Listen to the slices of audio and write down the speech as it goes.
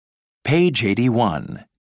Page 81.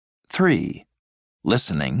 3.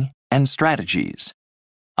 Listening and strategies.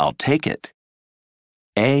 I'll take it.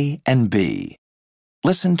 A and B.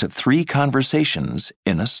 Listen to 3 conversations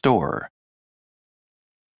in a store.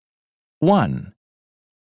 1.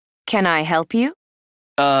 Can I help you?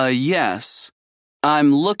 Yes.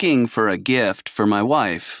 I'm looking for a gift for my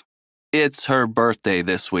wife. It's her birthday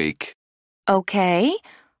this week. Okay.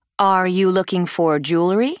 Are you looking for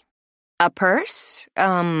jewelry? A purse?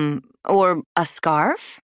 Or a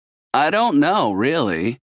scarf? I don't know,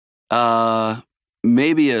 really.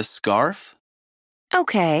 Maybe a scarf?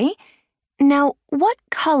 Okay. Now, what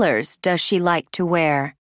colors does she like to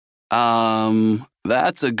wear?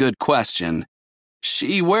 That's a good question.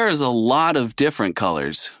 She wears a lot of different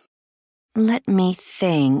colors. Let me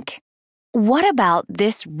think. What about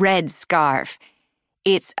this red scarf?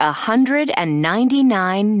 It's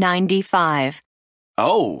 $199.95.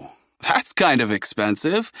 Oh, that's kind of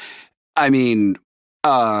expensive. I mean,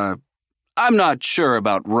 I'm not sure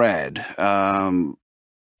about red.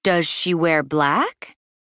 Does she wear black?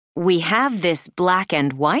 We have this black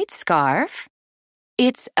and white scarf.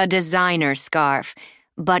 It's a designer scarf,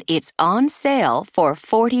 but it's on sale for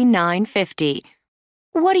 $49.50.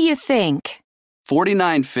 What do you think?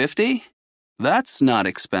 $49.50? That's not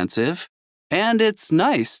expensive. And it's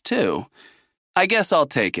nice, too. I guess I'll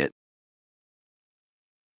take it.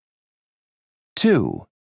 2.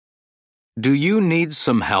 Do you need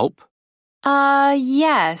some help?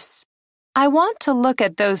 Yes. I want to look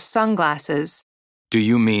at those sunglasses. Do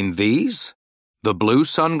you mean these? The blue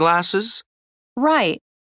sunglasses? Right.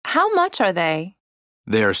 How much are they?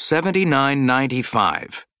 They're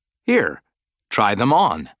 $79.95. Here, try them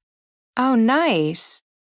on. Oh, nice.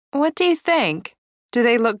 What do you think? Do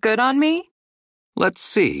they look good on me? Let's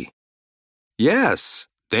see. Yes,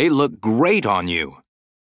 they look great on you.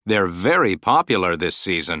 They're very popular this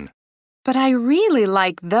season. But I really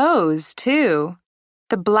like those, too.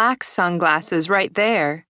 The black sunglasses right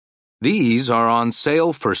there. These are on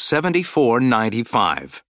sale for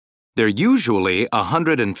 $74.95. They're usually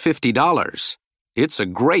 $150. It's a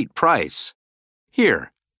great price.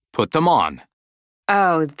 Here, put them on.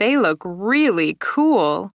 Oh, they look really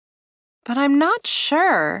cool. But I'm not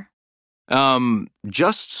sure.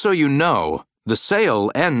 Just so you know, the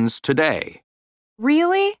sale ends today.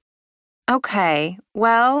 Really? Okay,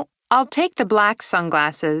 well, I'll take the black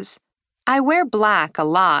sunglasses. I wear black a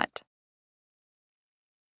lot.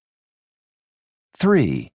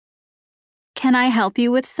 3. Can I help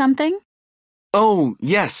you with something? Oh,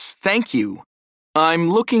 yes, thank you. I'm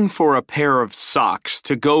looking for a pair of socks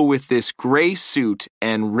to go with this gray suit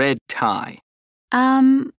and red tie.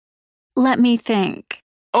 Let me think.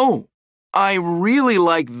 Oh, I really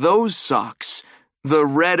like those socks. The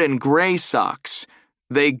red and gray socks.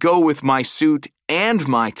 They go with my suit and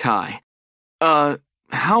my tie.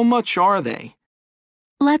 How much are they?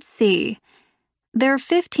 Let's see. They're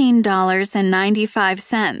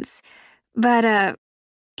 $15.95. But,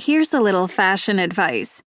 here's a little fashion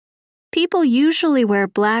advice. People usually wear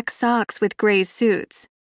black socks with gray suits.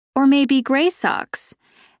 Or maybe gray socks.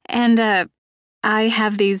 And, I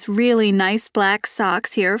have these really nice black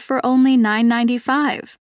socks here for only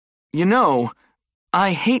 $9.95. You know,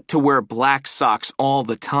 I hate to wear black socks all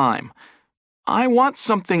the time. I want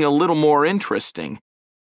something a little more interesting.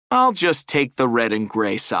 I'll just take the red and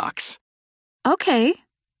gray socks. Okay,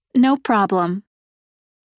 no problem.